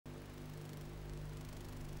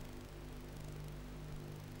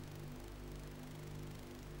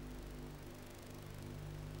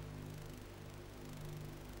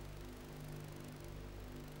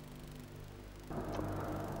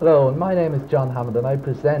Hello, my name is John Hammond and I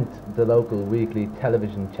present the local weekly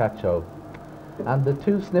television chat show. And the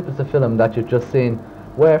two snippets of film that you've just seen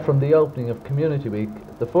were from the opening of Community Week.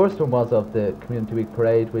 The first one was of the Community Week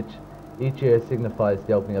parade, which each year signifies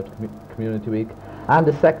the opening of Community Week. And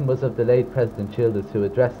the second was of the late President Childers, who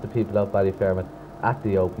addressed the people of Ballyfermot at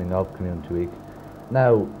the opening of Community Week.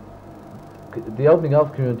 Now, the opening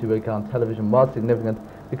of Community Week on television was significant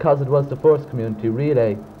because it was the first community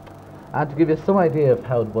relay. And to give you some idea of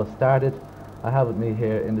how it was started, I have with me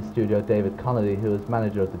here in the studio David Connolly, who is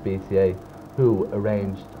manager of the BCA, who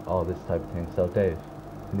arranged all this type of thing. So Dave,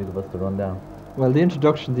 can you give us the rundown? Well, the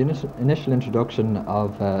initial introduction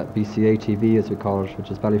of Bca TV, as we call it,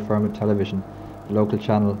 which is Ballyfermot Television, the local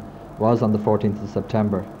channel, was on the 14th of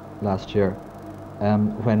September last year,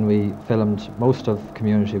 when we filmed most of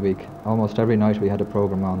Community Week. Almost every night we had a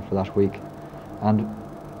programme on for that week. And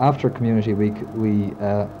after Community Week, we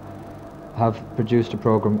have produced a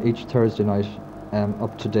programme each Thursday night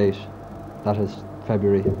up to date. That is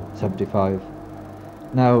February 75.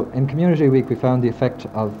 Now, in Community Week we found the effect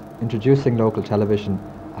of introducing local television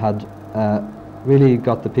had really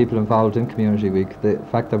got the people involved in Community Week. The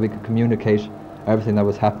fact that we could communicate everything that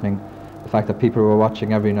was happening, the fact that people were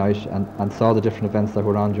watching every night and saw the different events that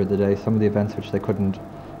were on during the day, some of the events which they couldn't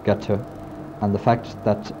get to, and the fact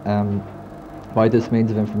that by this means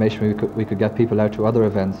of information we could get people out to other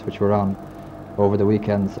events which were on over the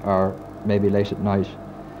weekends or maybe late at night.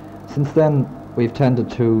 Since then we've tended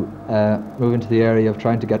to move into the area of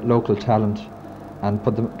trying to get local talent and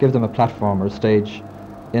give them a platform or a stage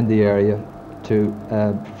in the area to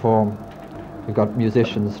perform. We've got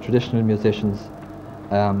musicians, traditional musicians,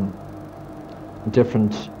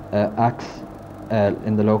 different acts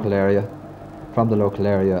in the local area, from the local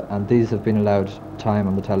area, and these have been allowed time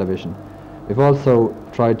on the television. We've also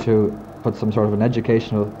tried to put some sort of an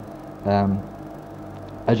educational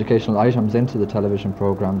items into the television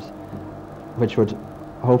programs, which would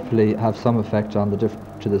hopefully have some effect on the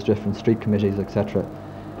different street committees, etc.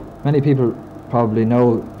 Many people probably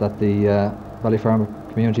know that the Ballyfermot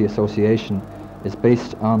Community Association is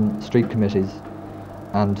based on street committees,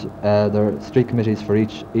 and there are street committees for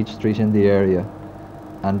each street in the area,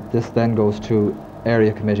 and this then goes to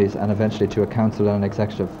area committees and eventually to a council and an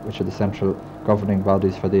executive, which are the central governing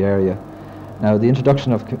bodies for the area. Now, the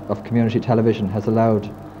introduction of community television has allowed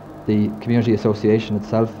the community association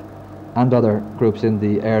itself and other groups in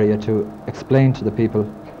the area to explain to the people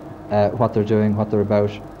what they're doing, what they're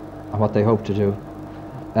about, and what they hope to do.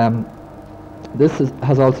 This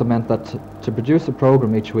has also meant that to produce a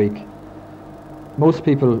programme each week, most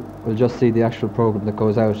people will just see the actual programme that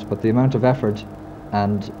goes out, but the amount of effort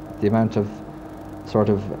and the amount of sort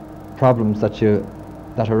of problems that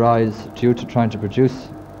arise due to trying to produce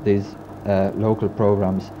these local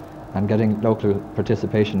programmes and getting local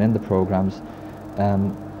participation in the programmes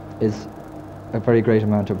is a very great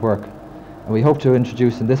amount of work. And we hope to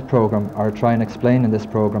introduce in this programme, or try and explain in this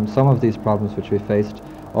programme, some of these problems which we faced,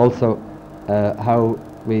 also how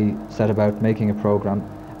we set about making a programme,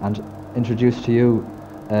 and introduce to you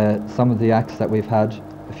some of the acts that we've had,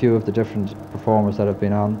 a few of the different performers that have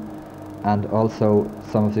been on, and also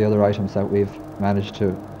some of the other items that we've managed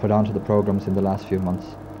to put onto the programmes in the last few months.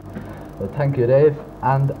 Well, thank you, Dave.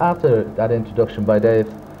 And after that introduction by Dave,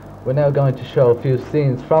 we're now going to show a few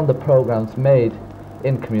scenes from the programmes made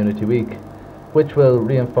in Community Week, which will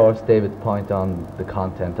reinforce David's point on the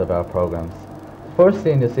content of our programmes. The first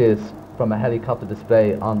scene you see is from a helicopter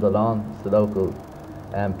display on the lawn. It's the local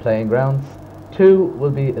playing grounds. 2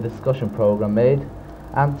 will be a discussion programme made,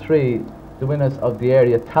 and 3, the winners of the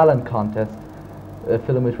area talent contest, a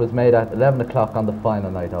film which was made at 11 o'clock on the final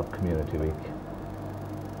night of Community Week.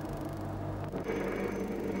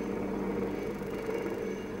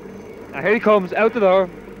 Now here he comes, out the door,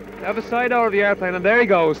 out the side door of the airplane, and there he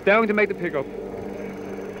goes, down to make the pickup.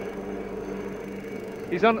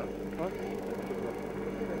 He's on... What?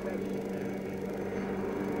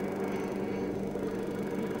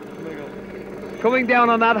 Coming down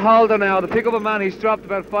on that halter now to pick up a man he's dropped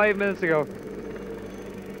about 5 minutes ago.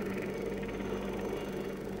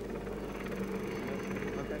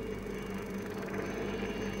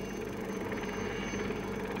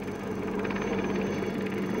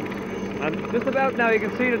 And just about now you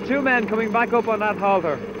can see the 2 men coming back up on that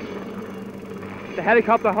halter. The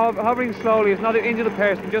helicopter hovering slowly is not to injure the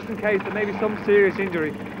person, just in case there may be some serious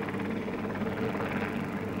injury.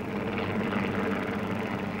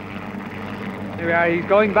 Here we are, he's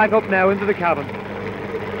going back up now into the cabin.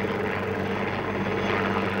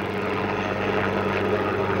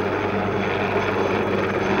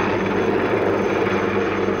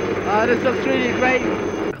 This looks really great.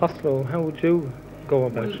 Costello, how would you Go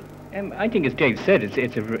on, Bennett. I think, as Dave said,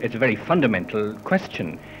 it's a very fundamental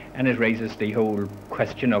question, and it raises the whole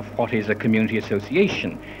question of what is a community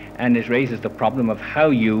association, and it raises the problem of how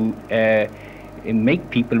you make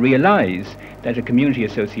people realise that a community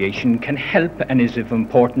association can help and is of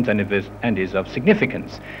importance and is of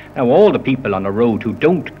significance. Now, all the people on a road who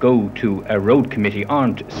don't go to a road committee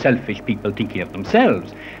aren't selfish people thinking of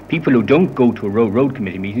themselves. People who don't go to road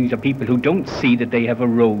committee meetings are people who don't see that they have a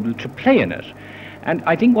role to play in it. And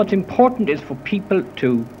I think what's important is for people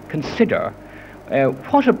to consider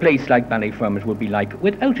what a place like Ballyfermot would be like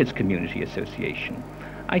without its community association.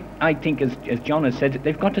 I think, as John has said,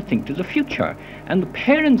 they've got to think to the future, and the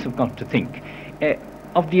parents have got to think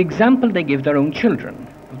of the example they give their own children,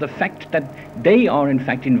 of the fact that they are in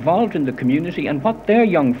fact involved in the community, and what their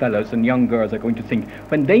young fellows and young girls are going to think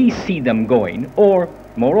when they see them going, or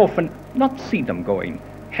more often not see them going,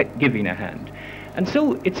 giving a hand. And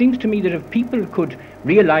so it seems to me that if people could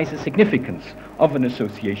realise the significance of an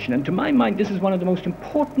association, and to my mind this is one of the most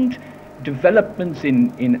important developments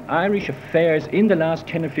in Irish affairs in the last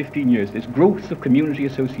 10 or 15 years, this growth of community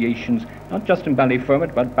associations, not just in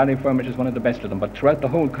Ballyfermot, but Ballyfermot is one of the best of them, but throughout the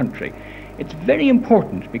whole country. It's very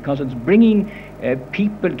important because it's bringing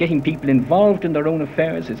getting people involved in their own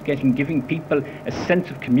affairs, it's giving people a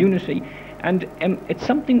sense of community, and it's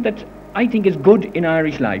something that I think is good in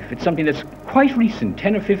Irish life. It's something that's quite recent,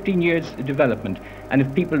 10 or 15 years development, and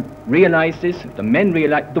if people realise this, if the men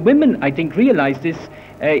realise, the women I think realise this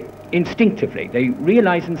instinctively. They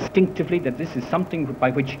realise instinctively that this is something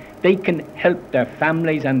by which they can help their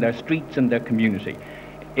families and their streets and their community.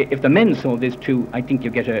 If the men saw this too, I think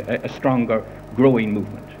you get a stronger growing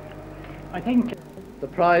movement. I think the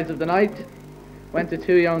prize of the night went to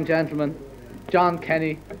two young gentlemen, John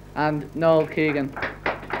Kenny and Noel Keegan,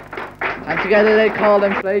 and together they called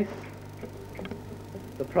in place.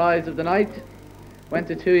 The prize of the night went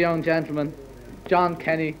to two young gentlemen, John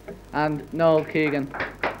Kenny and Noel Keegan,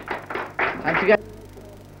 and together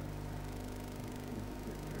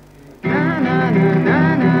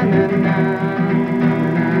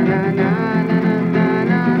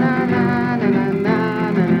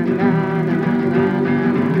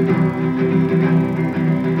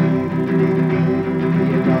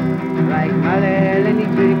like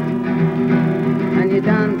Marilyn Trick, and you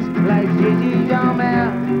dance like Gigi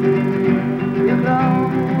Jean-Mare. Your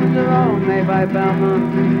clothes are all made by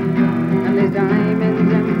Belmont, and there's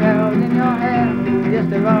diamonds and pearls in your hair. Yes,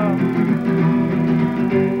 there are.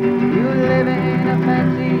 You live in a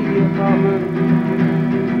fancy apartment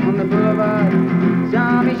on the boulevard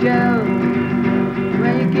Saint-Michel,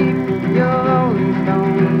 where you keep your Rolling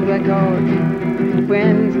Stones records.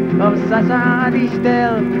 Friends of society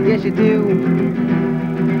still, yes you do.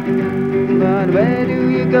 But where do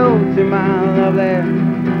you go to, my lovely,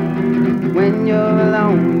 when you're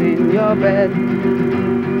alone in your bed?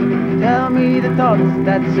 Tell me the thoughts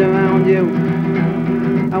that surround you.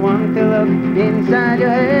 I want to look inside your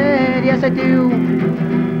head, yes I do.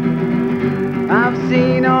 I've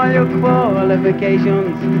seen all your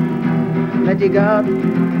qualifications that you got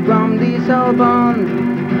from the Sorbonne,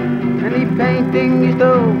 and the painting you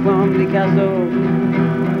stole from the castle.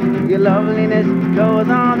 Your loveliness goes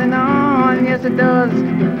on and on, yes it does.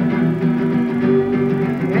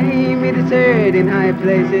 Aim it is heard in high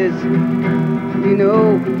places. You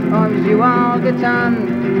know, arms you all the time.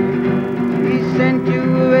 He sent you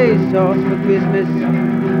a racehorse for Christmas,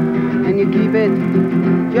 and you keep it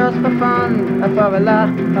just for fun, for a laugh.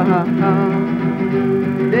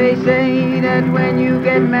 They say that when you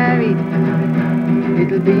get married,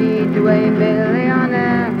 it'll be to a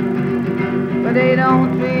millionaire, but they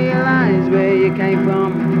don't realize where you came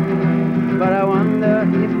from. But I wonder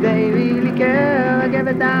if they really care or give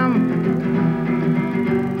a damn.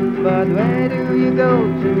 But where do you go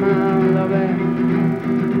to, my lover,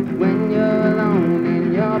 when you're alone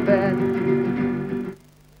in your bed?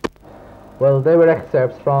 Well, they were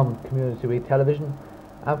excerpts from Community Week Television,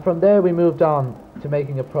 and from there we moved on to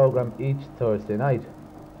making a programme each Thursday night.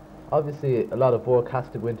 Obviously a lot of work has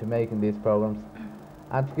to go into making these programmes,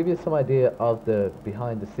 and to give you some idea of the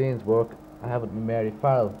behind the scenes work, I have with me Mary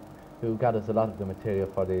Farrell, who got us a lot of the material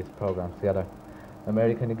for these programmes together. Now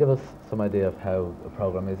Mary, can you give us some idea of how a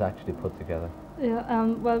programme is actually put together? Yeah,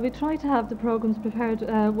 well, we try to have the programmes prepared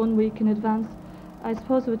 1 week in advance. I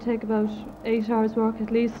suppose it would take about 8 hours work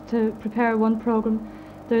at least to prepare one programme.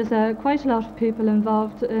 There's quite a lot of people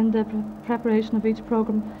involved in the preparation of each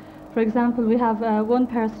programme. For example, we have one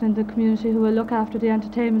person in the community who will look after the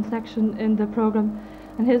entertainment section in the programme,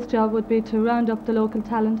 and his job would be to round up the local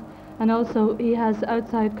talent, and also he has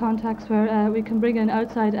outside contacts where we can bring in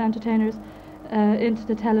outside entertainers into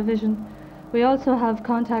the television. We also have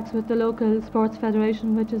contacts with the local sports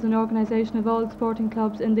federation, which is an organisation of all sporting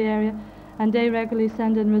clubs in the area, and they regularly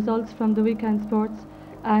send in results from the weekend sports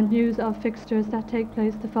and news of fixtures that take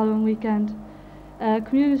place the following weekend.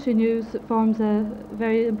 Community news forms a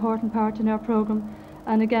very important part in our programme,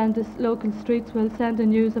 and again the local streets will send in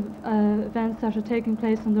news of events that are taking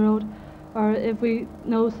place on the road, or if we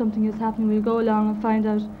know something is happening, we'll go along and find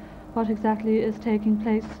out what exactly is taking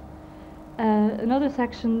place. Another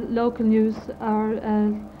section, local news,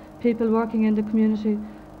 are people working in the community.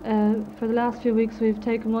 For the last few weeks we've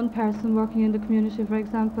taken one person working in the community, for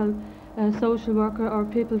example a social worker or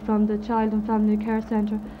people from the Child and Family Care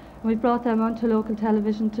Centre, and we've brought them onto local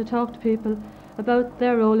television to talk to people about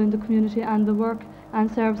their role in the community and the work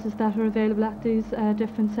and services that are available at these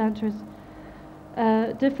different centres.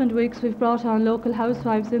 Different weeks we've brought on local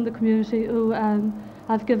housewives in the community who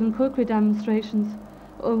have given cookery demonstrations.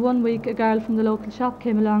 One week a girl from the local shop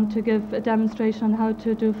came along to give a demonstration on how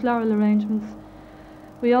to do floral arrangements.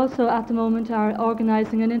 We also at the moment are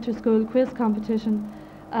organising an inter-school quiz competition.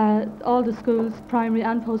 All the schools, primary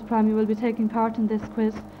and post-primary, will be taking part in this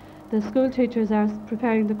quiz. The school teachers are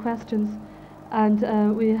preparing the questions, and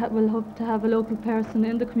we will hope to have a local person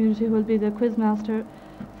in the community who will be the quiz master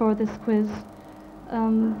for this quiz.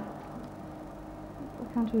 I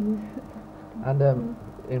can't really... And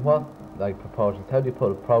in what proportions, how do you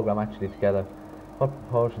put a programme actually together? What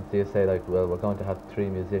proportions do you say, like, well, we're going to have 3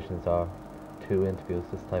 musicians or 2 interviews,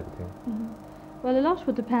 this type of thing? Well, a lot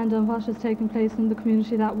would depend on what is taking place in the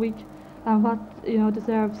community that week and what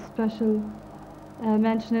deserves special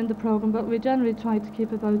mention in the programme, but we generally try to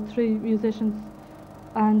keep about 3 musicians,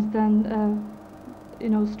 and then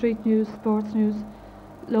street news, sports news,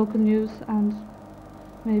 local news, and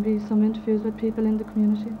maybe some interviews with people in the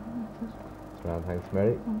community. That's it. That's grand, thanks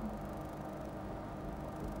Mary.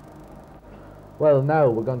 Well, now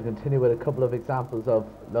we're going to continue with a couple of examples of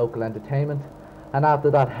local entertainment, and after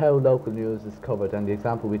that how local news is covered, and the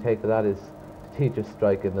example we take of that is the teachers'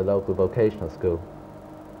 strike in the local vocational school.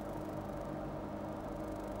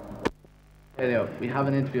 Anyway, we have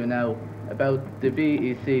an interview now about the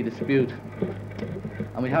BEC dispute,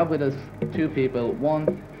 and we have with us 2 people.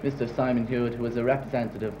 One, Mr. Simon Hewitt, who is a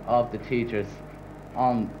representative of the teachers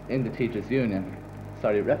in the teachers' union.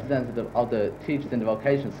 Representative of the teachers in the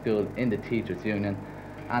vocational school in the teachers' union,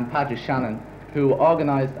 and Padraic Shannon, who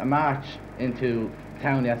organised a march into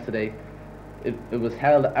town yesterday. It was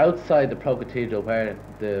held outside the Pro Cathedral where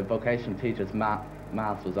the vocational teachers'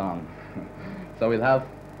 mass was on. So we'll have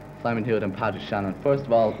Simon Hewitt and Padraic Shannon. First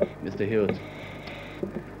of all, Mr. Hewitt,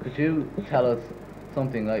 could you tell us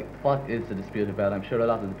something like what is the dispute about? I'm sure a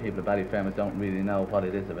lot of the people at Ballyfermot don't really know what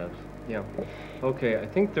it is about. Yeah. Okay, I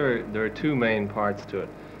think there are 2 main parts to it.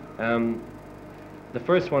 The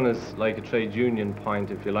first one is like a trade union point,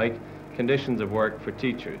 if you like, conditions of work for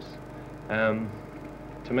teachers.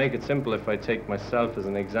 To make it simple, if I take myself as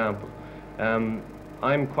an example,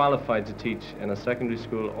 I'm qualified to teach in a secondary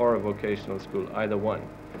school or a vocational school, either one.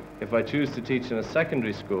 If I choose to teach in a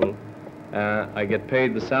secondary school, I get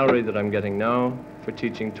paid the salary that I'm getting now for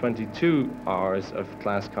teaching 22 hours of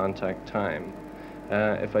class contact time.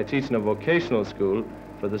 If I teach in a vocational school,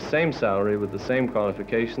 for the same salary with the same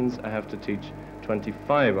qualifications, I have to teach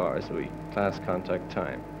 25 hours a week, class contact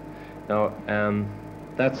time. Now,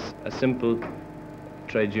 that's a simple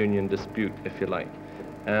trade union dispute, if you like.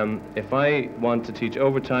 If I want to teach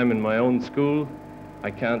overtime in my own school,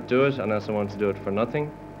 I can't do it unless I want to do it for nothing.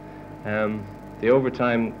 The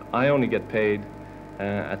overtime, I only get paid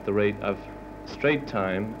at the rate of straight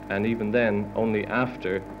time, and even then only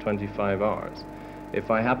after 25 hours. If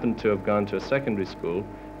I happened to have gone to a secondary school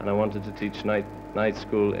and I wanted to teach night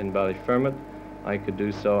school in Ballyfermot, I could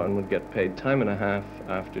do so and would get paid time and a half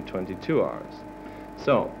after 22 hours.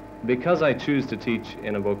 So, because I choose to teach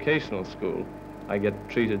in a vocational school, I get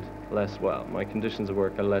treated less well. My conditions of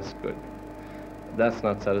work are less good. That's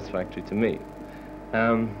not satisfactory to me.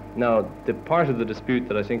 Now, the part of the dispute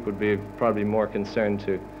that I think would be probably more concern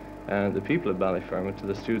to the people of Ballyfermot, to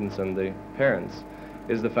the students and the parents,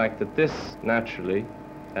 is the fact that this naturally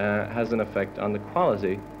has an effect on the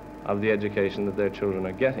quality of the education that their children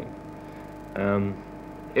are getting.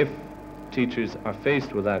 If teachers are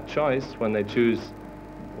faced with that choice when they choose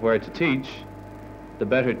where to teach, the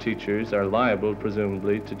better teachers are liable,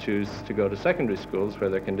 presumably, to choose to go to secondary schools where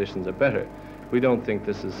their conditions are better. We don't think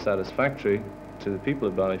this is satisfactory to the people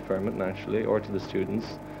of Ballyfermot, naturally, or to the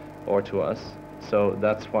students, or to us. So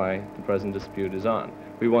that's why the present dispute is on.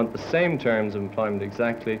 We want the same terms of employment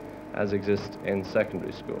exactly as exist in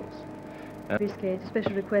secondary schools. Bca,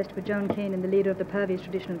 special request for John Keenan, the leader of the Pavies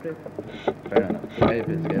traditional group. Fair enough. Hey,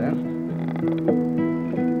 Bca, then.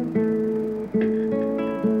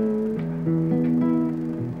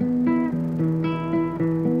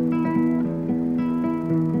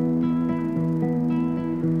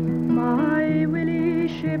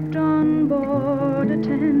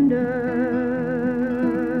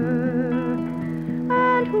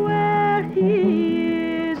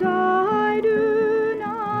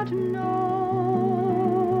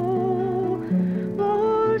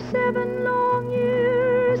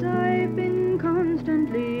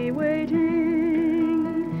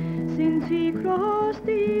 we crossed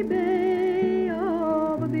the Bay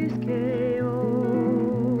of Biscay.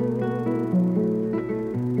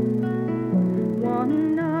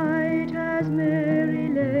 One night as Mary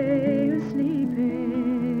lay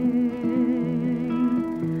sleeping,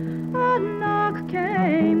 a knock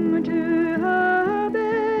came to her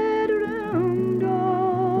bedroom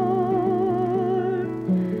door,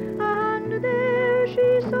 and there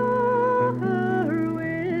she saw her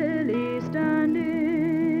Willie standing,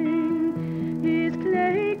 his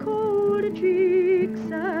clay cold cheeks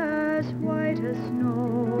as white as snow.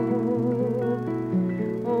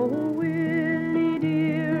 Oh, Willie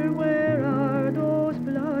dear, where are those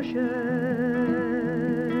blushes?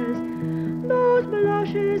 Those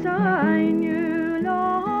blushes I knew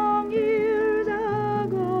long years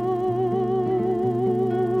ago.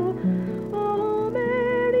 Oh,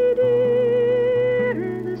 Mary dear,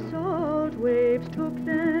 the salt waves took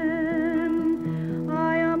them.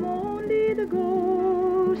 I am only the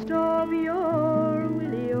ghost of your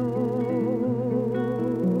Willie-O.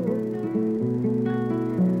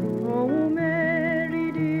 Oh,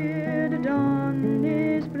 Mary dear, the dawn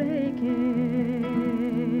is breaking.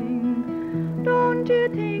 Don't you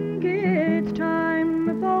think it's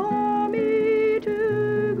time for me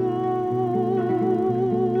to go?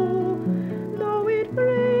 Though it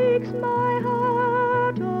breaks my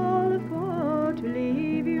heart all for to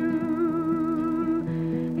leave you,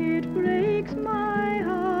 it breaks my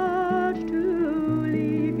heart to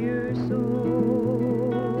leave you so.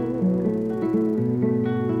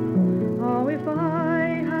 Oh, if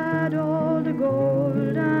I had all the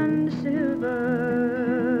gold and silver,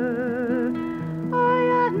 I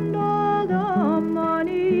hadn't all the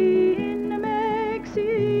money in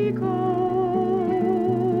Mexico,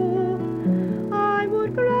 I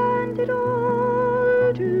would grant it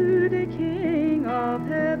all to the King of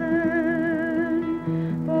Heaven,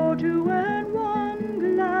 for to earn one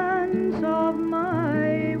glance of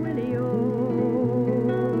my Willie-O.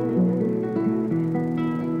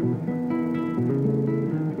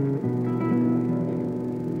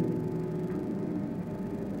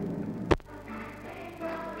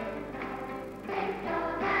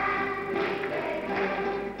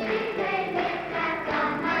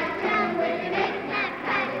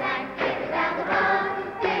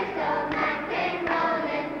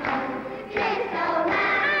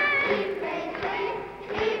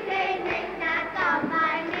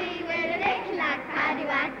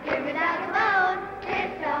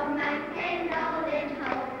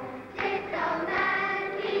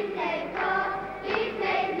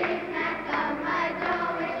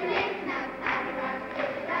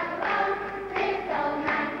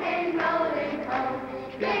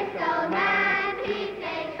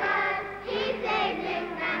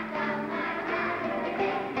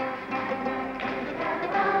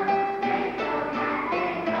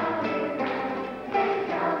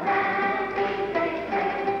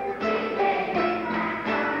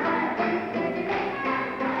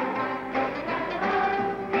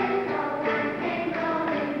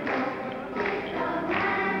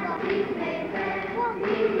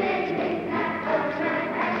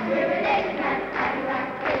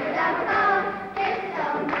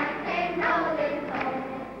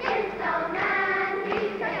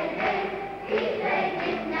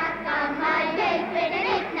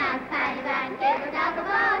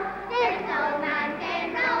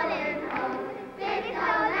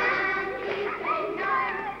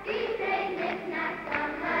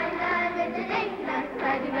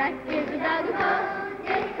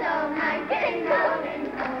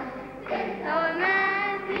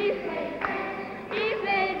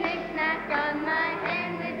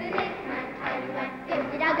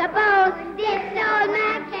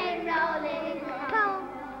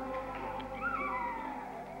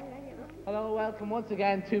 Hello, welcome once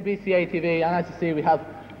again to Bca TV, and as you see we have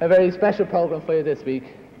a very special programme for you this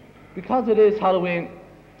week. Because it is Halloween,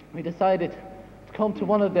 we decided to come to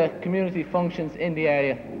one of the community functions in the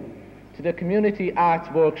area, to the Community Arts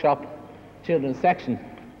Workshop Children's section.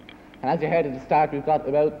 And as you heard at the start, we've got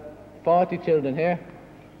about 40 children here,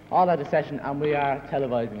 all at a session, and we are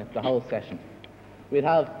televising it, the whole session. We'll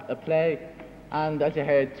have a play, and as you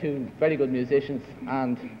heard, 2 very good musicians,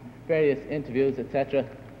 and various interviews, etc.,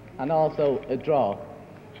 and also a draw.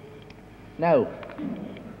 Now,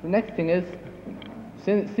 the next thing is,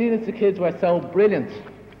 seeing as the kids were so brilliant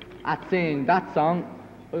at singing that song,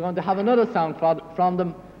 we're going to have another song from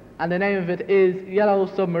them, and the name of it is Yellow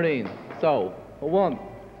Submarine. So, a 1,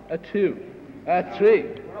 a 2, a 3.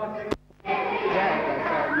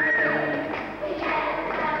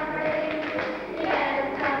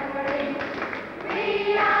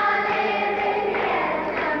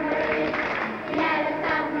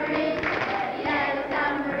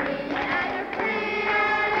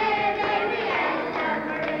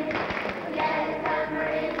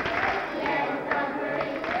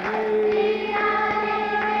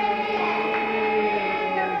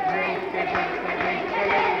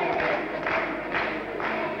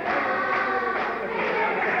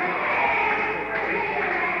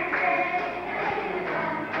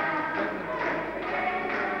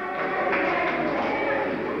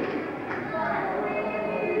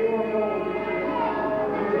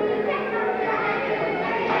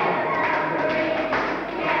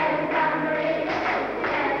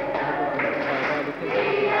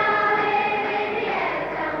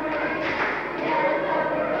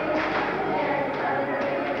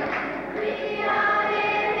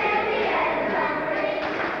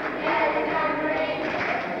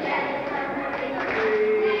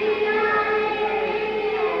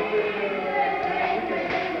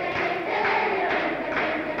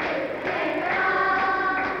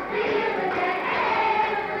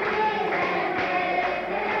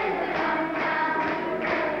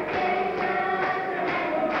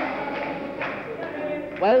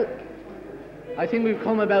 think we've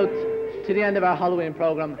come about to the end of our Halloween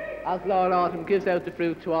programme as Lord Autumn gives out the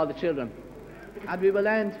fruit to all the children. And we will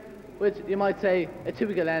end with, you might say, a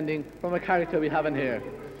typical ending from a character we have in here.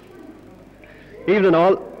 Evening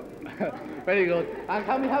all. Very good. And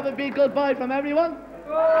can we have a big goodbye from everyone?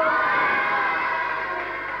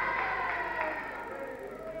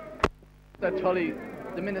 Mr. Tully,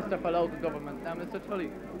 the Minister for Local Government. Now, Mr.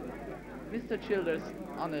 Tully, Mr. Childers,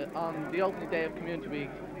 on the opening day of Community Week,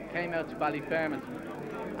 came out to Ballyfermot,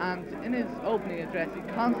 and in his opening address, he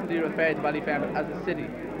constantly referred to Ballyfermot as a city.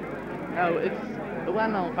 Now, it's a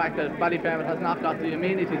well-known fact that Ballyfermot has not got the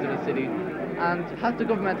amenities of a city, and has the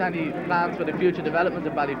government any plans for the future development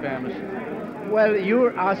of Ballyfermot? Well,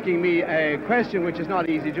 you're asking me a question which is not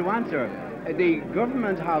easy to answer. The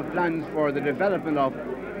government have plans for the development of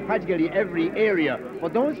practically every area,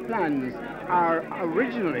 but those plans are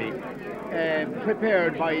originally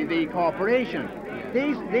prepared by the corporation.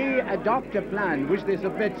 They adopt a plan which they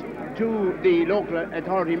submit to the local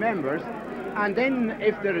authority members, and then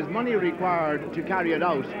if there is money required to carry it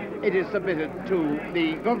out, it is submitted to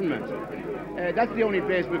the government. That's the only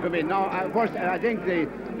place we come in. Now, of course, I think the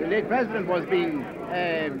late President was being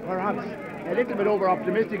perhaps a little bit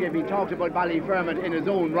over-optimistic if he talked about Ballyfermot in his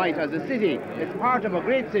own right as a city. It's part of a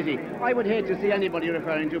great city. I would hate to see anybody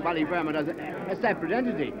referring to Ballyfermot as a separate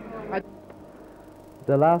entity.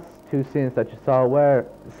 The last two scenes that you saw were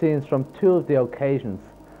scenes from two of the occasions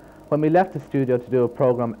when we left the studio to do a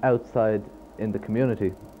programme outside in the community.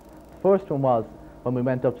 The first one was when we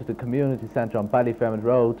went up to the community centre on Ballyfermot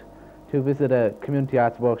Road to visit a community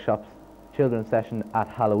arts workshops children's session at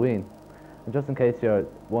Halloween. And just in case you're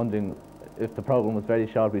wondering if the programme was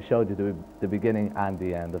very short, we showed you the beginning and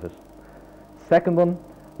the end of it. Second one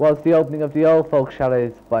was the opening of the Old Folk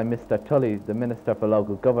Chalets by Mr. Tully, the Minister for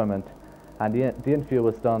Local Government, and the interview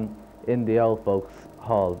was done in the Old Folks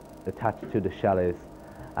Hall attached to the chalets.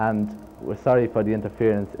 And we're sorry for the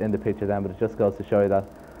interference in the picture then, but it just goes to show you that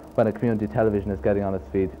when a community television is getting on its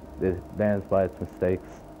feet, it learns by its mistakes.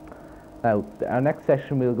 Now, our next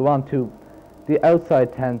section we'll go on to the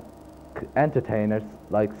outside tent entertainers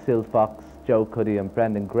like Sil Fox, Joe Cuddy and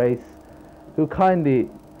Brendan Grace, who kindly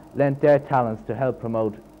lent their talents to help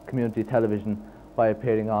promote community television by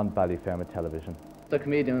appearing on Ballyfermot television. The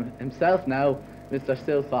comedian himself now, Mr.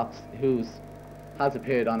 Sil Fox, who has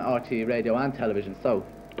appeared on RT radio and television. So,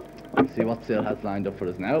 let's see what Sil has lined up for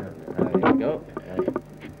us now. There you go.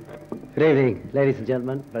 Good evening, ladies and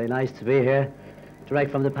gentlemen. Very nice to be here.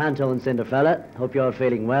 Direct from the Panto in Cinderfella. Hope you're all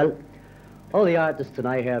feeling well. All the artists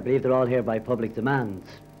tonight here, I believe they're all here by public demand,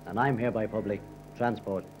 and I'm here by public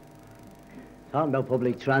transport. Talking about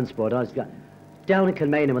public transport, I was down in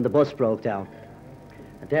Kilmainham when the bus broke down.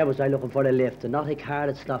 And there was I looking for a lift, and not a car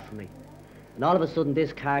had stopped for me. And all of a sudden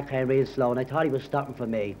this car came real slow, and I thought he was stopping for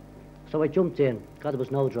me. So I jumped in, because there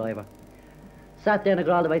was no driver. Sat there and I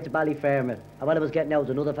got all the way to Ballyfermot. And while I was getting out,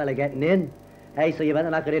 another fella getting in. Hey, so you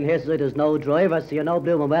better not get in here, so there's no driver, so you know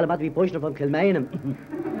blooming well, I'm about to be pushing it from Kilmainham.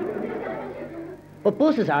 But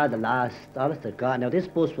buses are the last, honest to God. Now this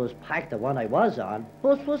bus was packed, the one I was on.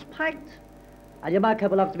 Bus was packed. And your man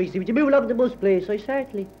came along to me, said, would you move along the bus, please? So I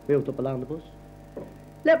certainly moved up along the bus.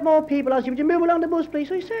 Let more people on, said, would you move along the bus, please?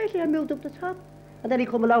 So I certainly I moved up the top. And then he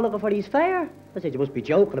come along looking for his fare. I said, you must be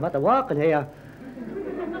joking, I'm at the walking here.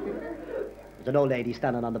 There's an old lady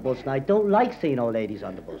standing on the bus, and I don't like seeing old ladies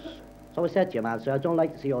on the bus. So I said to your man, sir, I don't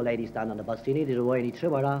like to see old ladies stand on the bus. He needed a way and he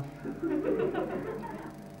threw her off.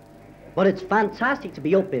 But it's fantastic to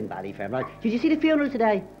be up in Ballyfermot, right? Did you see the funeral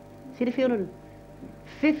today? See the funeral?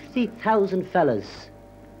 50,000 fellas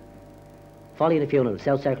following the funeral,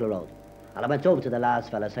 South Circular Road. And I went over to the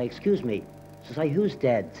last fella, say, excuse me. Says I, who's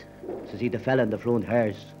dead? Says he, the fella in the front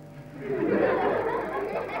hearse.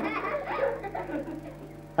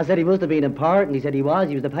 I said he must have been important. He said he was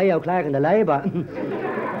the payout clerk in the Labour.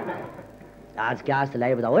 That's gas the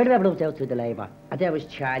Labour though. I never looked out through the Labour. And there was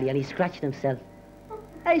Charlie, and he's scratching himself.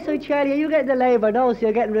 Hey, so Charlie, are you getting the Labour? No, so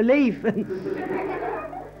you're getting relief.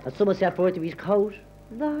 And someone set forth to his coat.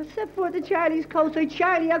 No, set forth to Charlie's coat. So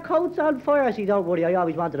Charlie, your coat's on fire. I said, don't worry, I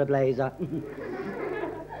always wanted a blazer. And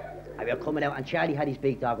we were coming out, and Charlie had his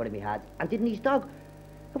big dog with him, he had. And didn't his dog?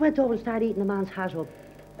 I went over and started eating the man's hat up.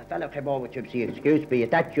 The fellow came over to him and said, excuse me, is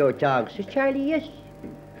that your dog? Says Charlie, yes.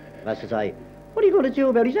 Well, says I, what are you going to do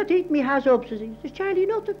about it? He's not eating me hat up, says he. Says Charlie,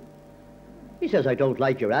 nothing. He says, I don't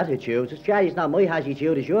like your attitude. Says Charlie, it's not my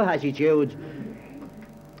attitude, it's your attitude.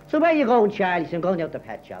 So where are you going, Charlie? Says, I'm going out to the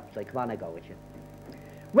pet shop. So come on, I go with you.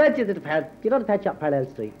 Went into the pet, you know the pet shop, Parallel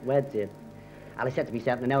Street? Went in. And I said to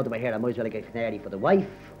myself, now that we're here, I might as well get a canary for the wife.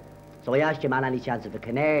 So I asked your man any chance of a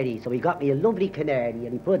canary. So he got me a lovely canary,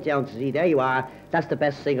 and he put it down to see, there you are, that's the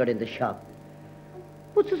best singer in the shop.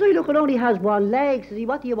 But says I, look, it only has one leg. Says he,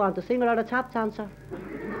 what do you want, a singer or a tap dancer?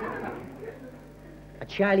 And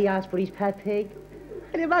Charlie asked for his pet pig.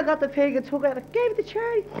 And the man got the pig and took it and gave it to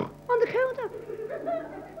Charlie on the counter.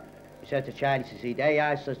 He said to Charlie, says he, they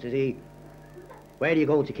asked us, says he, where are you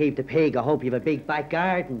going to keep the pig? I hope you have a big back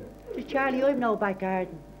garden. Says Charlie, I've no back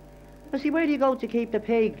garden. I said, where are you going to keep the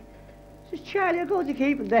pig? Says Charlie, I'm going to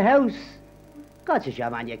keep it in the house. God says, yeah,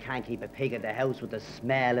 man, you can't keep a pig in the house with the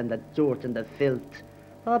smell and the dirt and the filth.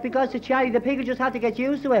 Oh, because of Charlie, the pig will just have to get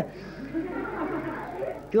used to it.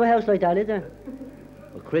 Your house like that, is there?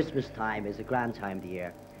 Well, Christmas time is a grand time of the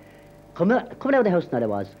year. Coming out of the house tonight I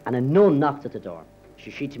was, and a nun knocked at the door.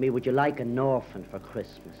 She said to me, would you like an orphan for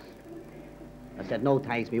Christmas? I said, no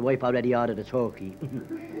thanks, my wife already ordered a turkey.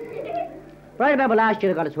 But I remember last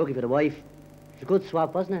year I got a turkey for the wife. It was a good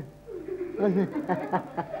swap, wasn't it?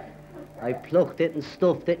 I plucked it and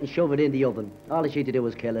stuffed it and shoved it in the oven. All she had to do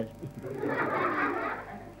was kill it.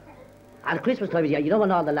 At Christmas time of year, you know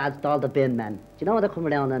when all the lads, all the bin men, do you know when they come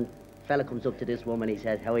around and a fella comes up to this woman, he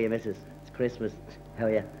says, how are you, missus? It's Christmas. How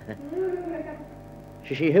are you?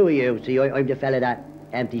 She says, who are you? See, I'm the fella that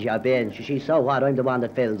empties your bin. She says, so what? I'm the one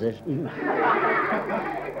that fills it.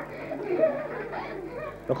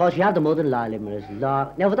 Because you have the mother-in-law living with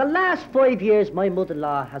us. Now, for the last 5 years, my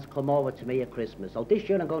mother-in-law has come over to me at Christmas. So this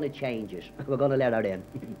year I'm going to change it. We're going to let her in.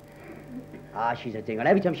 Ah, she's a thing. And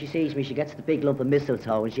every time she sees me, she gets the big lump of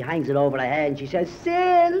mistletoe and she hangs it over her head and she says,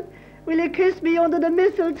 Sil, will you kiss me under the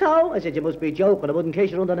mistletoe? I said, you must be joking. I wouldn't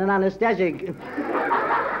kiss you under an anaesthetic.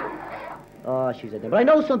 Oh, she's a thing. But I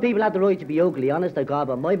know some people have the right to be ugly, honest to God,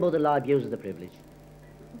 but my mother-in-law abuses the privilege.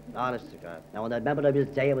 Honest to God. Now, when I remember the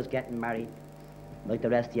day I was getting married, like the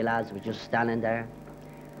rest of you lads, was just standing there.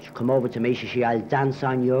 She come over to me, she said, I'll dance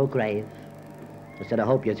on your grave. I said, I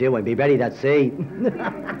hope you do, I'll be ready that sea.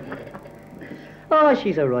 Oh,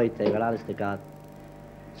 she's a right thing, well, honest to God.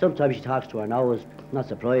 Sometimes she talks to her nose, not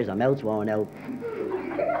surprised, her mouth's worn out.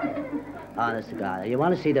 Honest to God. You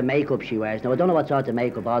want to see the makeup she wears. Now, I don't know what sort of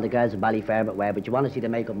makeup all the girls in Ballyfermot wear, but you want to see the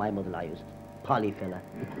makeup my mother-in-law used. Polyfiller.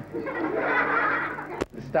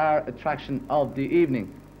 The star attraction of the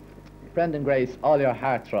evening. Brendan Grace, all your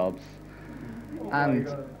heartthrobs. And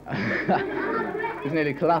he's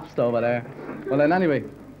nearly collapsed over there. Well then, anyway,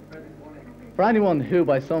 for anyone who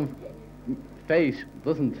by some fate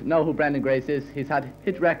doesn't know who Brendan Grace is, he's had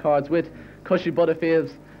hit records with Cushy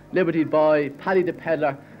Butterfields, Liberty Boy, Paddy the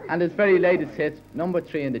Peddler, and his very latest hit,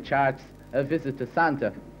 #3 in the charts, A Visit to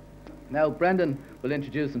Santa. Now Brendan will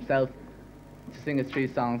introduce himself to sing his 3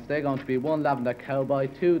 songs. They're going to be 1, Lavender Cowboy,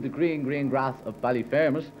 2, The Green Green Grass of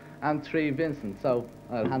Ballyfermot, and 3, Vincent. So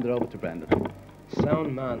I'll hand it over to Brendan.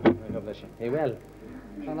 Sound man. God bless you. Hey, well.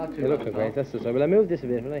 Oh, not too You're looking great, that's the story. Will I move this a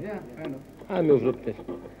bit, will I? Yeah, fair enough. I'll move it up a bit.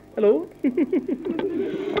 Hello?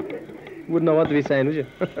 Wouldn't know what to be saying, would you?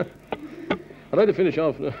 I'd like to finish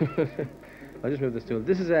off. I'll just move this stool.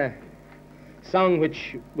 This is a song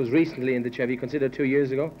which was recently in the Chevy, considered 2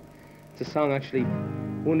 years ago. It's a song, actually,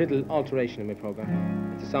 one little alteration in my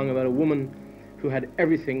programme. It's a song about a woman who had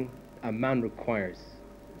everything a man requires.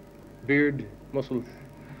 Beard, muscles,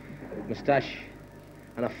 moustache,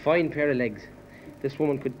 and a fine pair of legs. This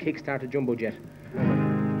woman could kickstart a jumbo jet.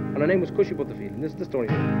 And her name was Cushy Butterfield, and this is the story.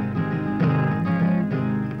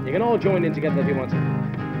 You can all join in together if you want to.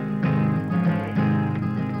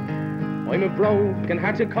 I'm a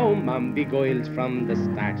broken-hearted comb and beguiled from the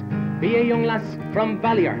start. Be a young lass from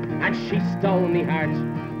Ballier, and she stole me heart.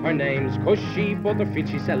 Her name's Cushy Butterfield,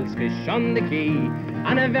 she sells fish on the quay.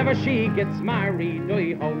 And if ever she gets married,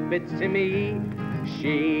 I hope it's to me.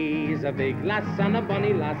 She's a big lass and a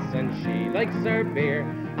bonny lass, and she likes her beer.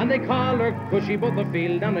 And they call her Cushy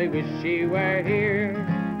Butterfield, and I wish she were here.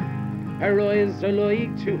 Her eyes are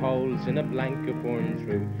like 2 holes in a blanket worn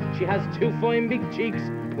through. She has 2 fine big cheeks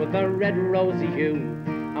with a red rosy hue.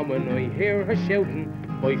 And when I hear her shouting,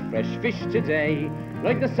 buy fresh fish today,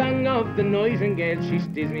 like the song of the nightingale, she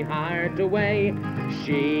steals me heart away.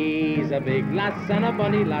 She's a big lass and a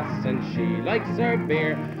bonny lass, and she likes her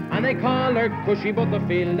beer. And they call her Cushy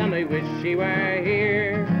Butterfield, and I wish she were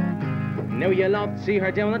here. Now you'll not see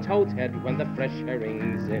her down at Toad's Head when the fresh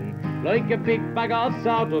herring's in, like a big bag of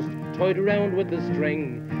sawdust tied around with a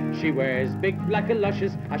string. She wears big black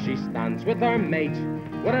galoshes as she stands with her mate,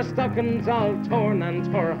 with her stockings all torn and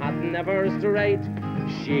her hat never straight.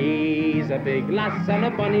 She's a big lass and a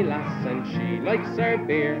bonny lass, and she likes her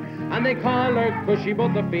beer. And they call her Cushy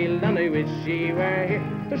Butterfield, and I wish she were here.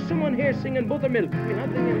 There's someone here singing buttermilk.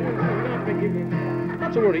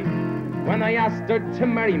 Not to worry. When I asked her to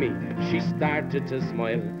marry me, she started to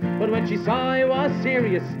smile. But when she saw I was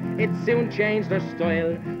serious, it soon changed her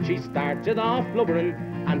style. She started off blubbering,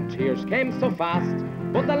 and tears came so fast.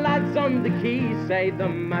 but the lads on the quay say the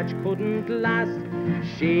match couldn't last.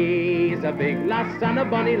 She's a big lass and a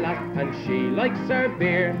bonny lass, and she likes her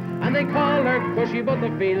beer, and they call her Cushy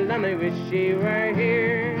Butterfield, and I wish she were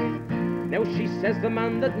here. Now she says the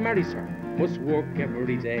man that marries her must work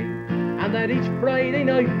every day, and that each Friday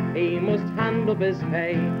night he must hand up his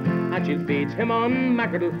pay, and she'll feed him on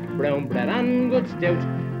mackerel, brown bread and good stout,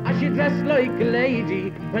 and she dress like a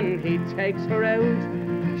lady when he takes her out.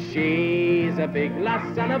 She's a big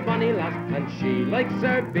lass and a bonny lass, and she likes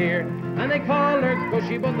her beer, and they call her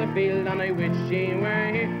Cushy Butterfield, and I wish she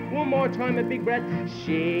were here. One more time, a big breath.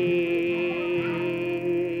 She's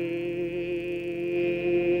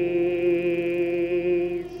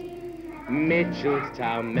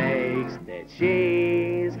Mitchelstown makes the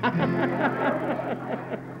cheese.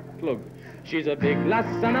 Plug. She's a big lass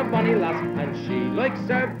and a bonny lass, and she likes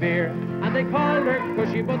her beer, and they call her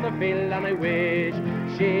Cushy Butterfield, and I wish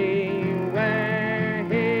she were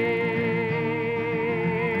here.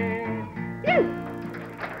 You!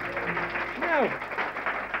 Now,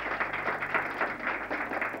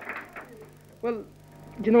 well,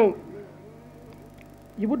 you know,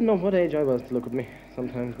 you wouldn't know what age I was to look at me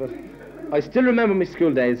sometimes, but I still remember my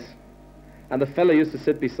school days, and the fella used to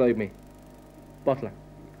sit beside me, Butler.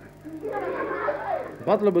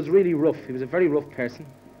 Butler was really rough. He was a very rough person.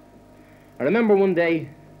 I remember one day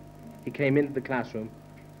he came into the classroom,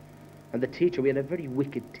 and the teacher, we had a very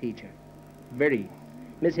wicked teacher,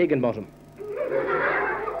 Miss Higginbottom.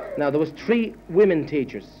 Now, there was 3 women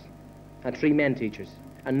teachers and 3 men teachers,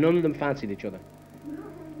 and none of them fancied each other.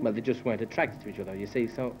 Well, they just weren't attracted to each other, you see.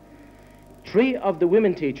 So 3 of the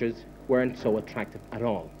women teachers weren't so attractive at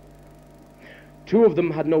all. 2 of them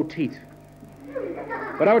had no teeth.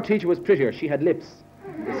 But our teacher was prettier. She had lips,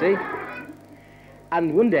 you see.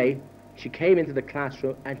 And one day, she came into the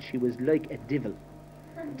classroom, and she was like a divil.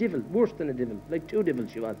 Divil, worse than a divil, like 2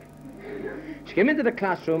 divils she was. She came into the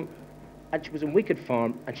classroom, and she was in wicked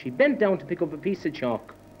form, and she bent down to pick up a piece of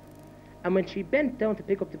chalk. And when she bent down to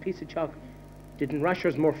pick up the piece of chalk, didn't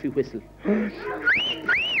Rasher's Murphy whistle?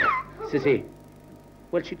 Says he.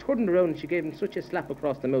 Well, she turned around and she gave him such a slap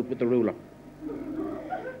across the mouth with the ruler.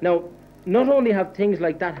 Now, not only have things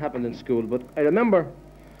like that happened in school, but I remember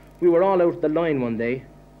we were all out the line one day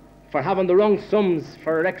for having the wrong sums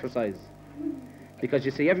for exercise. Because,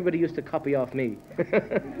 you see, everybody used to copy off me.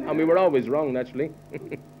 And we were always wrong, naturally.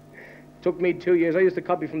 Took me 2 years. I used to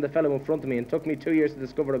copy from the fellow in front of me, and took me 2 years to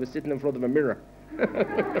discover I was sitting in front of a mirror.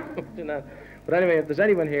 But anyway, if there's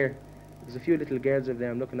anyone here, there's a few little girls over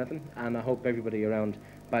there, I'm looking at them, and I hope everybody around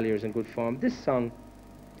Ballier is in good form. This song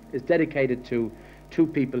is dedicated to 2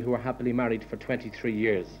 people who are happily married for 23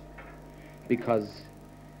 years, because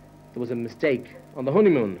there was a mistake on the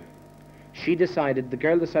honeymoon. The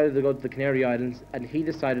girl decided to go to the Canary Islands, and he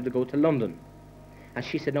decided to go to London. And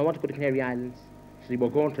she said, no, I want to go to Canary Islands. She said, we're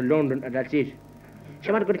going to London, and that's it.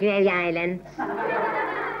 She wanted to go to Canary Islands. So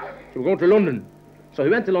we're going to London. So he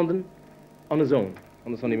went to London on his own,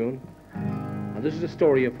 on his honeymoon. And this is a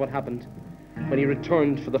story of what happened when he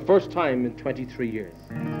returned for the first time in 23 years.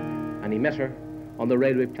 And he met her on the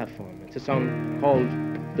railway platform. It's a song called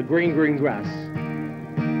The Green, Green Grass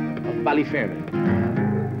of Ballyfermot.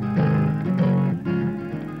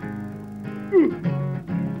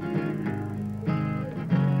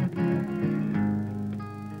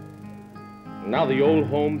 Now the old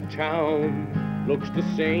hometown looks the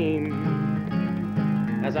same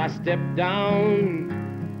as I step down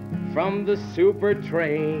from the super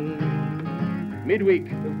train.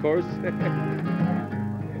 Midweek, of course.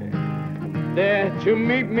 There to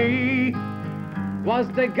meet me was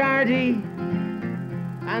the Gardaí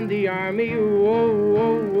and the army, whoa,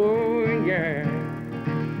 whoa, whoa, yeah.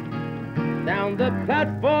 Down the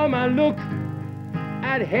platform I look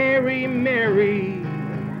at Harry Mary,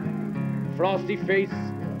 frosty face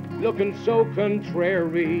looking so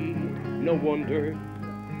contrary. No wonder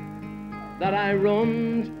that I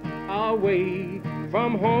run away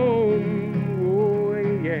from home, oh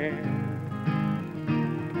yeah.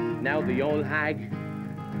 Now the old hag,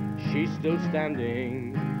 she's still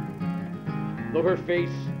standing, though her face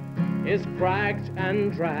is cracked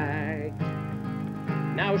and dragged.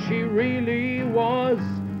 Now she really was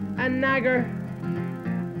a nagger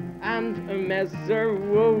and a messer,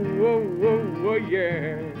 whoa, whoa, whoa, whoa,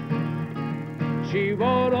 yeah. She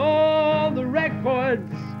bought all the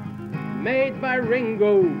records made by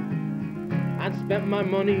Ringo and spent my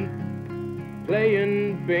money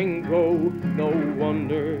playing bingo. No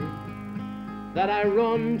wonder that I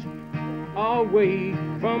run away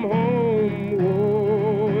from home,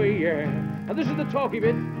 oh yeah. And this is the talky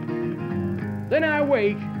bit. Then I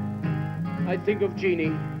wake, I think of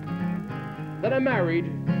Jeannie, that I married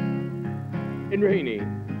in Rainy.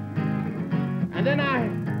 And then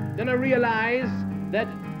I realized that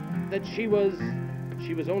she was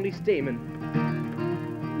only steaming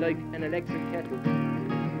like an electric kettle.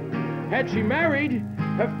 Had she married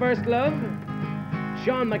her first love,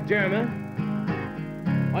 Sean McDermott,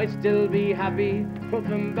 I'd still be happy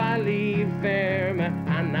from Ballyfermot,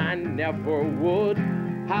 and I never would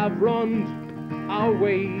have run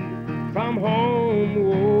away from home.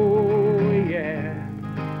 Oh yeah.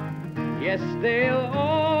 Yes, they'll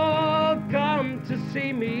all come to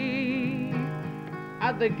see me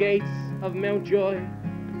at the gates of Mountjoy.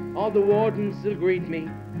 All the wardens will greet me,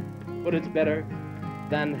 but it's better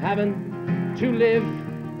than having to live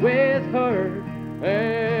with her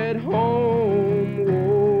at home.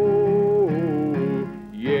 Oh,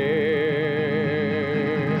 yeah.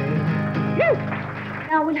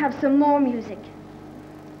 Now we'll have some more music.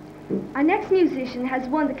 Our next musician has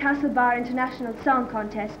won the Castlebar International Song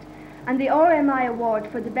Contest and the RMI Award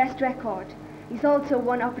for the Best Record. He's also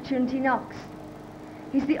won Opportunity Knox.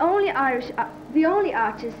 He's the only artist,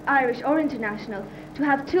 Irish or international, to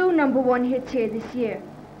have 2 #1 hits here this year.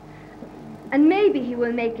 And maybe he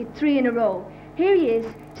will make it 3 in a row. Here he is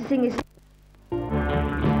to sing his...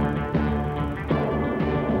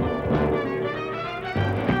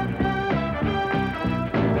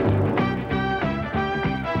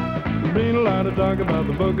 Been a lot of talk about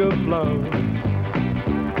the book of love.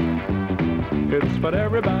 It's what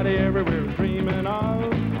everybody everywhere is dreaming of.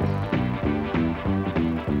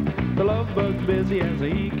 The love bug's busy as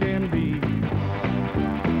he can be,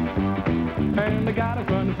 and I got a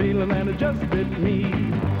funny feeling that it just bit me.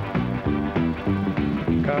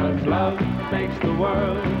 'Cause love makes the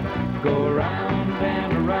world go round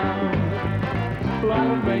and around.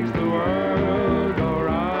 Love makes the world go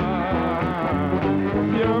round.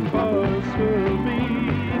 Your pulse will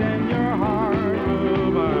beat and your heart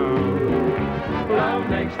will bound. Love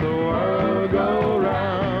makes the world go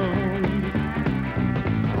round.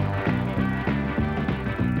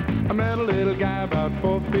 I met a little guy about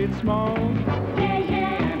 4 feet small. Yeah,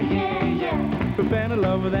 yeah, yeah, yeah. Who fell in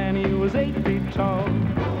love with Annie, who was 8 feet tall.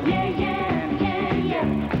 Yeah, yeah, yeah,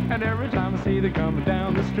 yeah. And every time I see them coming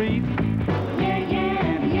down the street, yeah,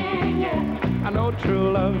 yeah, yeah, yeah. I know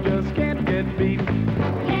true love just can't get beat.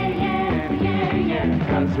 Yeah, yeah, yeah, yeah.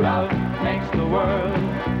 'Cause love makes the world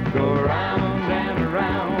go round and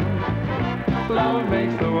around. Love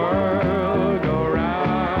makes the world go round.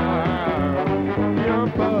 Your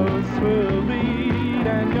pulse will beat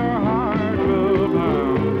and your heart will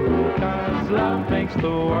pound. 'Cause love makes the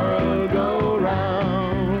world go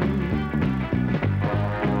round.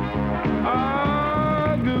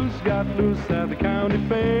 Ah, goose got loose at the county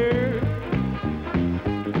fair.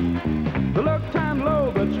 The looked time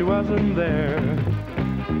low, but she wasn't there.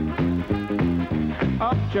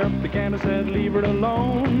 Up jumped the can and said, leave her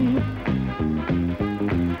alone.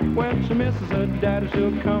 When she misses her daddy,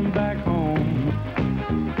 she'll come back home.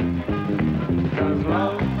 'Cause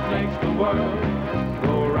love makes the world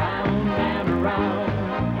go round and around.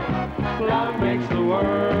 Love makes the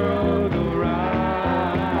world go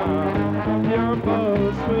round. Your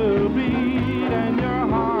pulse will beat and your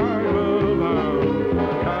heart will pound.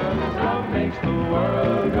 'Cause love makes the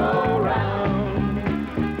world go round.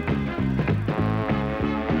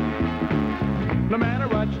 No matter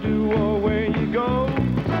what you do or where you go,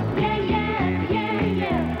 yeah, yeah, yeah,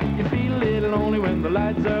 yeah. You feel a little lonely when the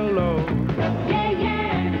lights are low. Yeah,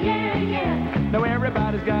 yeah, yeah, yeah. Now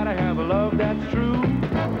everybody's gotta have a love that's true.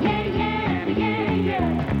 Yeah, yeah, yeah,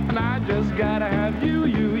 yeah. And I just gotta have you,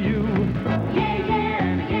 you, you. Yeah,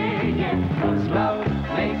 yeah, yeah, yeah. 'Cause love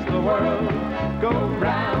makes the world go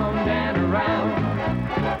round and around.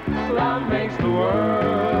 Love makes the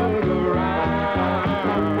world go round.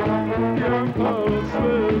 Your pulse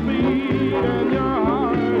will beat and your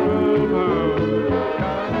heart will pound.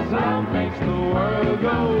 'Cause love makes the world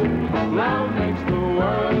go. Love makes the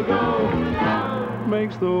world go. Love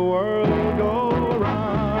makes the world go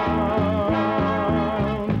round.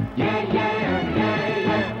 Yeah, yeah, yeah,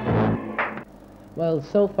 yeah. Well,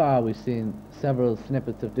 so far we've seen several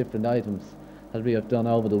snippets of different items that we have done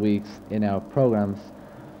over the weeks in our programs.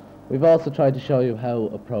 We've also tried to show you how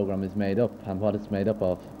a program is made up and what it's made up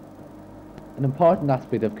of. An important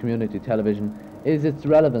aspect of community television is its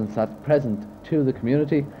relevance at present to the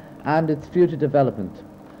community and its future development.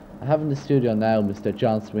 I have in the studio now Mr.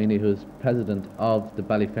 John Sweeney, who's president of the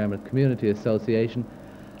Ballyfermot Community Association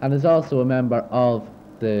and is also a member of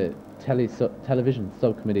the television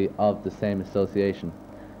subcommittee of the same association.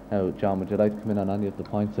 Now, John, would you like to come in on any of the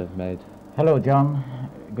points I've made? Hello, John.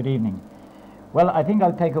 Good evening. Well, I think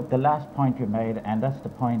I'll take up the last point you made, and that's the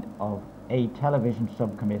point of a television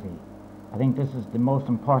subcommittee. I think this is the most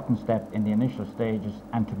important step in the initial stages,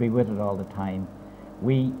 and to be with it all the time.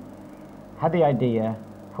 We had the idea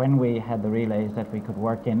when we had the relays that we could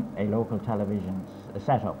work in a local television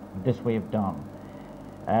setup. This we have done.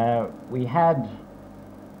 We had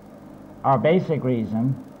our basic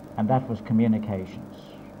reason, and that was communications.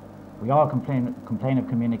 We all complain of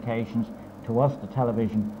communications. To us, the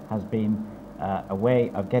television has been a way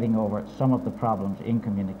of getting over some of the problems in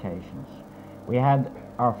communications. We had,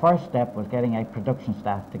 our first step was getting a production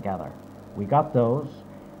staff together. We got those,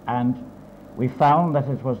 and we found that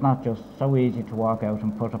it was not just so easy to walk out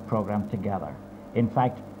and put a program together. In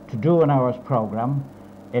fact, to do an hour's program,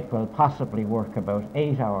 it will possibly work about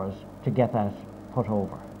 8 hours to get that put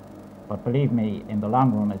over. But believe me, in the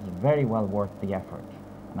long run, it's very well worth the effort.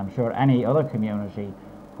 And I'm sure any other community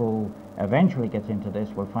who eventually gets into this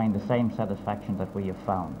will find the same satisfaction that we have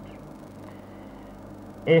found.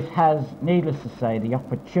 It has, needless to say, the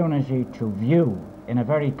opportunity to view in a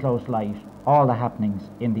very close light all the happenings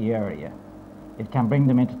in the area. It can bring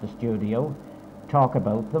them into the studio, talk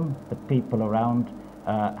about them. The people around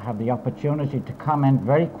have the opportunity to comment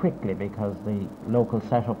very quickly because the local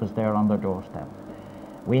setup is there on their doorstep.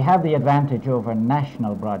 We have the advantage over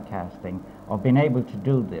national broadcasting of being able to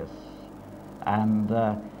do this, and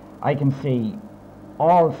I can see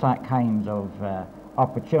all kinds of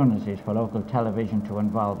opportunities for local television to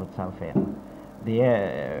involve itself in. The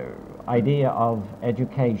idea of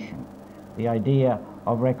education, the idea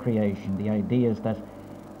of recreation, the ideas that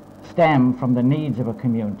stem from the needs of a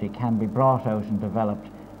community can be brought out and developed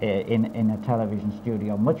in a television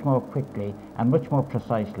studio much more quickly and much more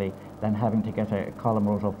precisely than having to get a column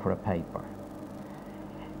wrote up for a paper.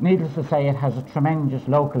 Needless to say, it has a tremendous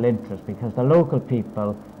local interest because the local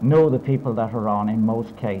people know the people that are on in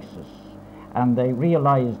most cases, and they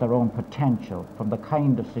realize their own potential from the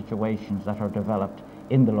kind of situations that are developed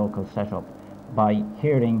in the local setup by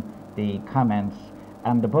hearing the comments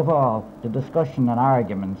and, above all, the discussion and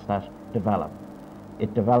arguments that develop.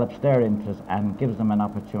 It develops their interest and gives them an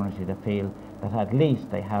opportunity to feel that at least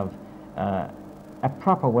they have a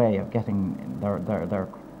proper way of getting their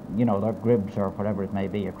gribs or whatever it may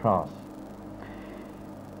be across.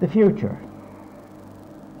 The future.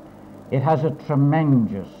 It has a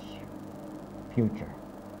tremendous future.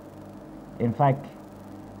 In fact,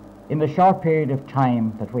 in the short period of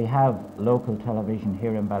time that we have local television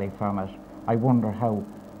here in Ballyfermot, I wonder how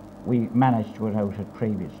we managed without it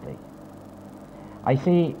previously. I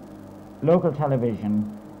see local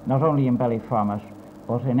television not only in Ballyfermot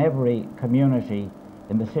but in every community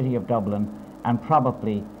in the city of Dublin, and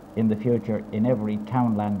probably in the future in every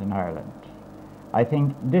townland in Ireland. I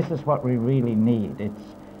think this is what we really need. It's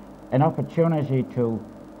an opportunity to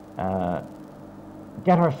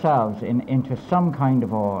get ourselves into some kind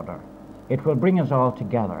of order. It will bring us all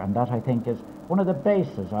together, and that, I think, is one of the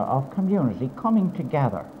bases of community coming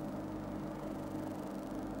together.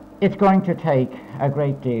 It's going to take a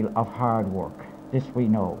great deal of hard work, this we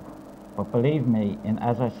know. But believe me,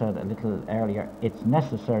 as I said a little earlier, it's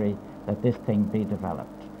necessary that this thing be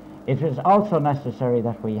developed. It is also necessary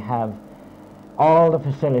that we have all the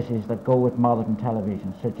facilities that go with modern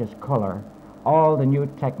television, such as colour, all the new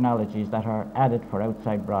technologies that are added for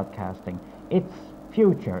outside broadcasting. Its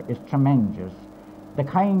future is tremendous. The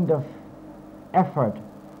kind of effort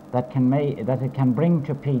that it can bring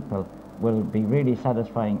to people will be really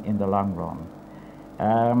satisfying in the long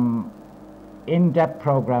run. In-depth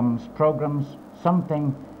programs,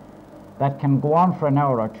 something that can go on for an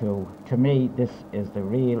hour or two. To me, this is the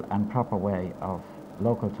real and proper way of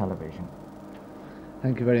local television.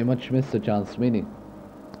 Thank you very much, Mr. John Sweeney.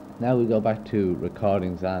 Now we go back to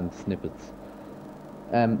recordings and snippets.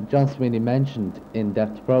 John Sweeney mentioned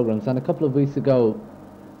in-depth programs, and a couple of weeks ago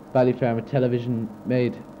Ballyfermot Television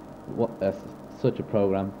made such a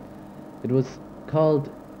program. It was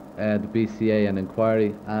called the BCA an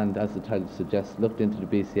inquiry, and as the title suggests, looked into the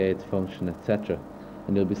BCA, its function, etc.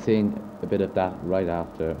 And you'll be seeing a bit of that right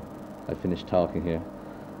after I finish talking here.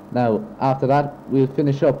 Now, after that, we'll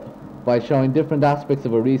finish up by showing different aspects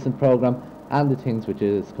of a recent program and the things which it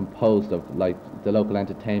is composed of, like the local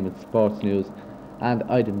entertainment, sports news, and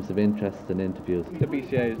items of interest and interviews. The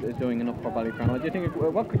BCA is doing enough for Ballyfermot. Do you think?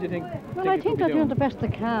 What could you think? Well, I think they're doing the best they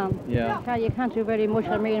can. Yeah. You can't do very much.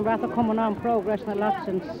 I mean, rather coming on progress a lot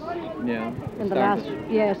since. Yeah. In the last,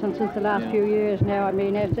 yes, and since the last few years now. I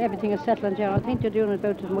mean, everything is settling down. I think they're doing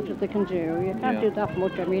about as much as they can do. You can't do that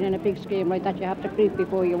much. I mean, in a big scheme like that, you have to creep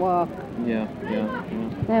before you walk. Yeah.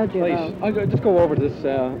 Now, do you know? I'll just go over to this.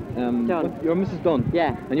 You're Mrs. Dunn.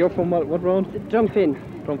 Yeah. And you're from what road? Drumfin.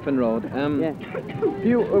 Drumfin Road. Yeah.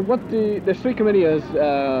 The street committee has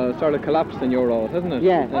sort of collapsed in your road, hasn't it?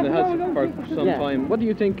 Yeah. And it has for some time. What do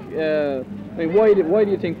you think? Why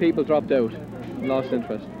do you think people dropped out, lost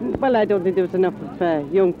interest? Well, I don't think there was enough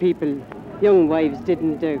of young people. Young wives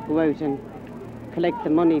didn't go out and collect the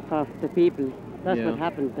money for the people. That's what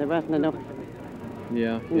happened. There wasn't enough.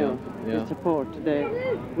 The support to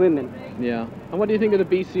the women. Yeah. And what do you think of the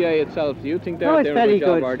BCA itself? Do you think they're doing a good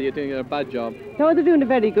job, or do you think they're a bad job? No, they're doing a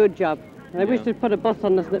very good job. I wish they'd put a bus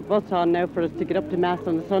on now for us to get up to Mass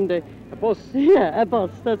on a Sunday. A bus? Yeah, a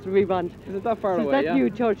bus. That's what we want. Is it that far away? That new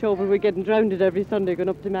church over, we're getting drowned every Sunday going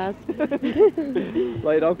up to Mass.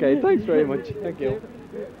 Right, okay. Thanks very much. Thank you.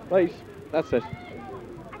 Right, that's it.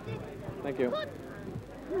 Thank you.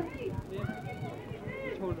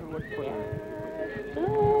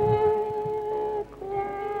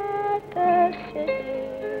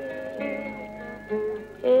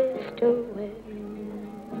 Is doing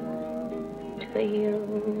to you.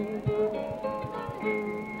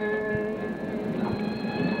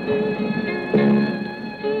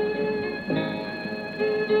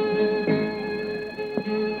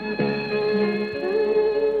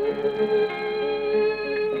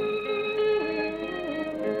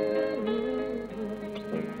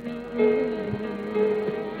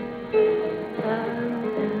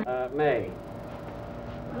 May.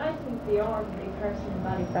 Well, I think the ordinary person in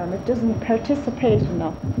Ballyfermot doesn't participate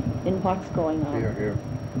enough in what's going on. Here, here.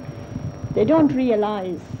 They don't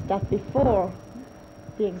realise that before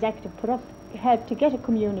the executive put up help to get a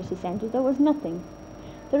community centre, there was nothing.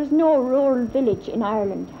 There is no rural village in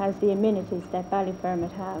Ireland has the amenities that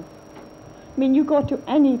Ballyfermot have. I mean, you go to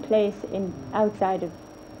any place outside of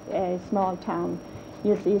a small town,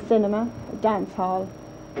 you'll see a cinema, a dance hall,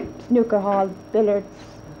 snooker hall, billiards.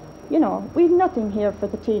 You know, we've nothing here for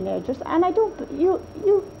the teenagers, and I don't.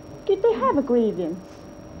 They have a grievance,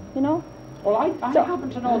 you know. Well, I happen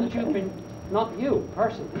to know that you've been, not you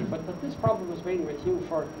personally, but that this problem has been with you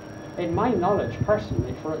for, in my knowledge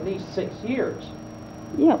personally, for at least 6 years.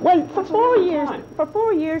 Yeah, well, for 4 years. For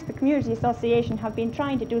 4 years, the community association have been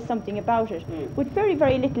trying to do something about it, with very,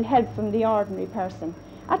 very little help from the ordinary person.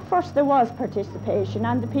 At first, there was participation,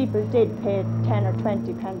 and the people did pay 10 or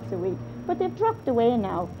 20 pence a week, but they've dropped away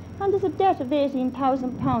now. And there's a debt of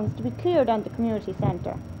 £18,000 to be cleared on the community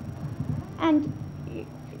centre. And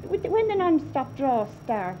when the non-stop draw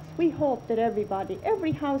starts, we hope that everybody,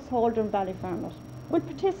 every householder in Ballyfermot, will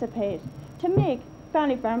participate to make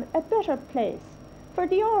Ballyfermot a better place for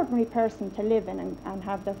the ordinary person to live in and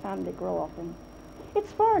have their family grow up in.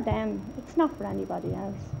 It's for them, it's not for anybody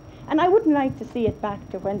else. And I wouldn't like to see it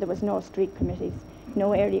back to when there was no street committees,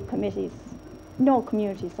 no area committees, no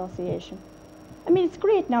community association. I mean, it's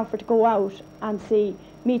great now to go out and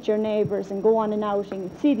meet your neighbours and go on an outing,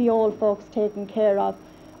 see the old folks taken care of.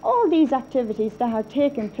 All these activities that are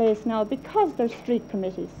taking place now because there's street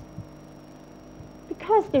committees,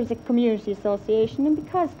 because there's a community association, and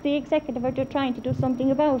because the executive are trying to do something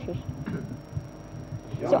about it.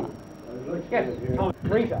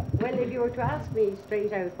 Rita. Well, if you were to ask me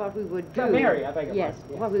straight out what we would do... Mary, I beg your yes,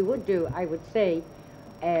 pardon, yes. What we would do, I would say,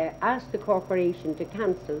 ask the corporation to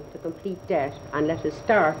cancel the complete debt and let us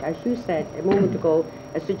start, as you said a moment ago,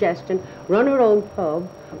 a suggestion, run our own pub,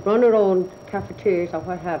 run our own cafeterias or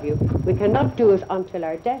what have you. We cannot do it until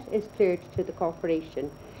our debt is cleared to the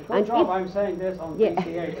corporation. Good job, I'm saying this on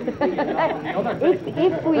BCA TV and on the other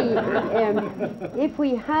if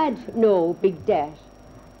we had no big debt,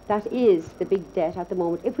 that is the big debt at the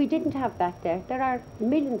moment. If we didn't have that debt, there are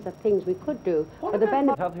millions of things we could do for the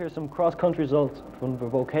benefit. I have here some cross-country results from the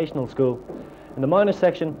vocational school. In the minor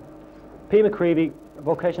section, P. McCreevy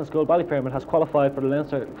Vocational School Ballyfermot has qualified for the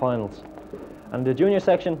Leinster finals. And in the junior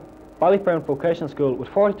section, Ballyfermot Vocational School with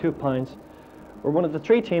 42 points were one of the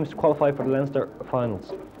 3 teams to qualify for the Leinster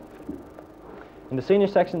finals. In the senior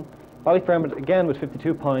section, Ballyfermot again with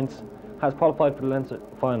 52 points has qualified for the Leinster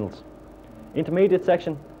finals. Intermediate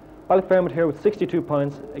section, Ballyfermot here with 62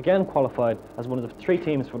 points, again qualified as one of the 3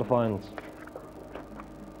 teams for the finals.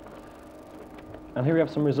 And here we have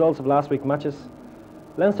some results of last week's matches.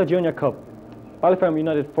 Leinster Junior Cup, Ballyfermot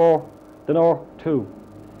United 4, Dunor 2.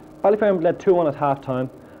 Ballyfermot led 2-1 at half-time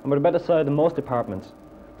and were the better side in most departments,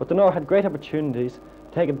 but Dunor had great opportunities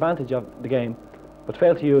to take advantage of the game, but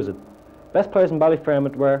failed to use it. Best players in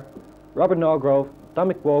Ballyfermot were Robert Norgrove,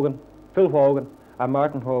 Dominic Wogan, Phil Wogan and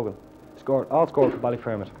Martin Hogan. All scored for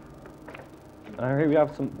Ballyfermot. And here we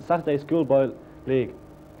have some Saturday Schoolboy League.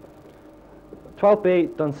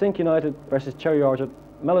 12B, Dunsink United versus Cherry Orchard,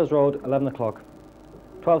 Mellows Road, 11 o'clock.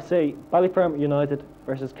 12C, Ballyfermot United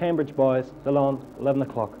versus Cambridge Boys, The Lawn, 11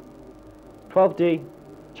 o'clock. 12D,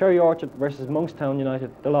 Cherry Orchard versus Monkstown United,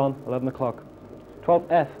 Dillon, 11 o'clock.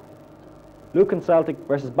 12F, Lucan Celtic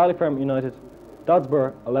versus Ballyfermot United,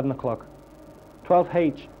 Doddsborough, 11 o'clock.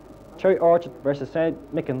 12H, Cherry Orchard versus St.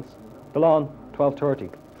 Mickens, Dillon, 12:30.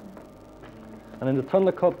 And in the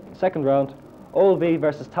Tunnel Cup, second round, Old V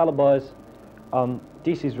versus Talaboys on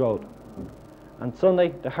DC's Road. And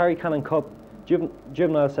Sunday, the Harry Cannon Cup,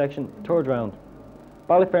 juvenile section, third round.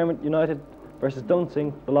 Ballyfermot United versus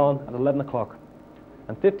Dunsing, Dillon at 11 o'clock.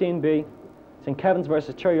 And 15B, St. Kevin's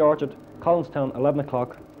versus Cherry Orchard, Collinstown, 11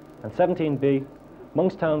 o'clock. And 17B,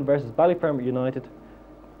 Monkstown versus Ballyfermot United,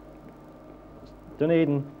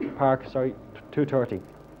 Dunedin Park, 2:30.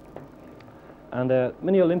 And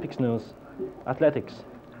mini Olympics news, athletics.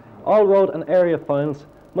 All road and area finals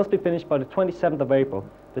must be finished by the 27th of April,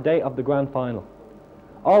 the day of the grand final.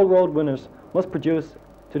 All road winners must produce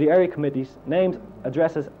to the area committees names,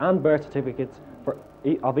 addresses and birth certificates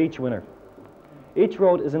of each winner. Each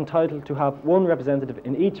road is entitled to have one representative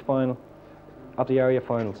in each final of the area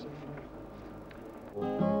finals.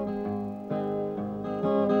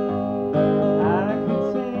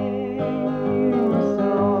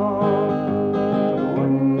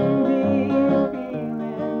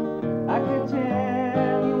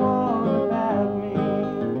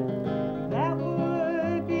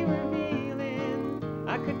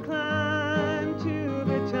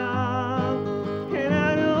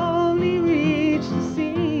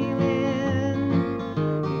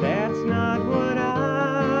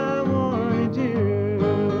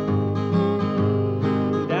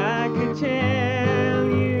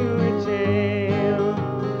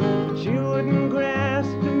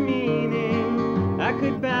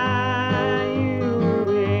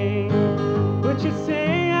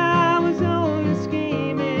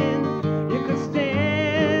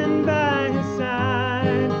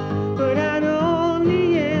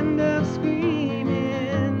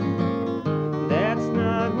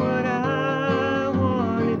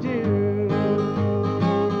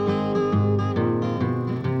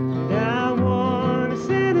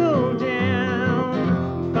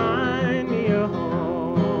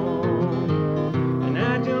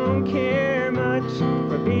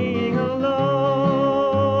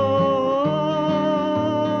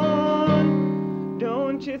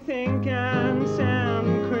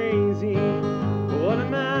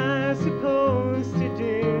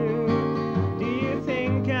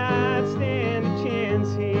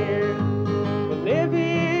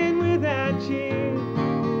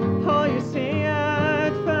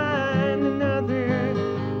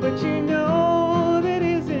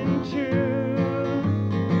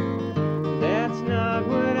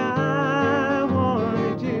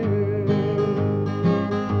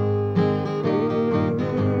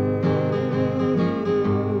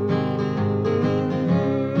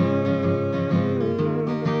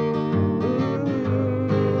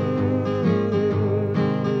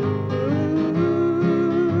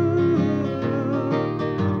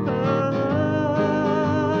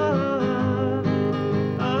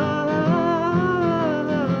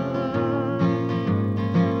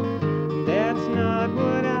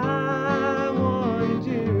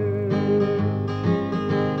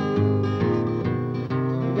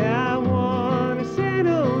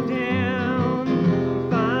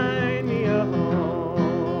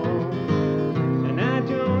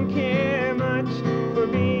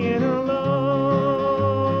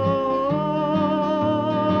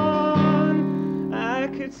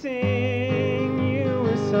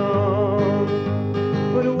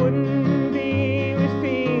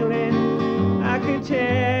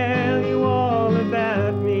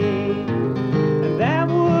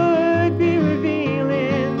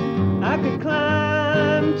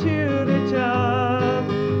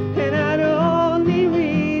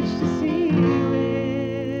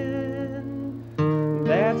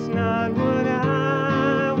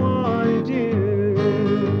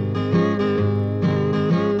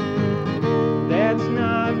 That's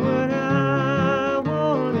not what